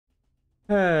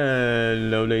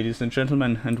Hello ladies and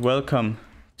gentlemen, and welcome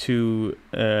to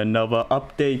another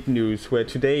update news, where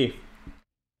today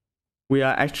we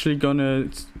are actually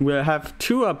we'll have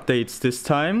two updates this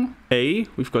time.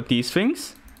 We've got these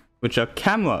things, which are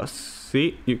cameras.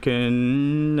 See, you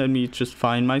can, let me just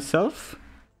find myself.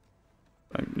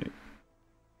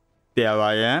 There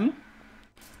I am.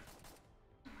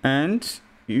 And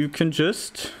you can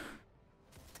just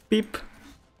beep,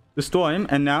 destroy him,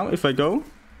 and now if I go,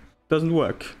 doesn't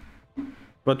work.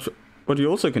 But what you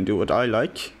also can do, what I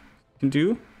like, can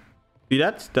do, see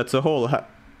that? That's a hole.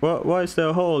 Why is there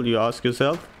a hole, you ask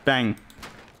yourself? Bang,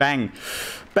 bang,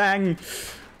 bang,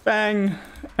 bang,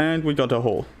 and we got a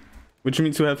hole. Which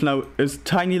means we have now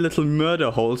tiny little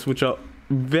murder holes, which are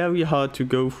very hard to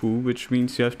go through, which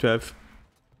means you have to have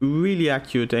really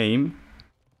accurate aim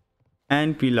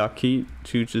and be lucky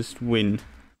to just win.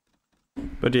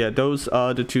 But yeah, those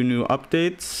are the two new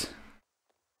updates.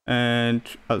 And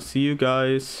I'll see you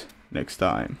guys next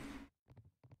time.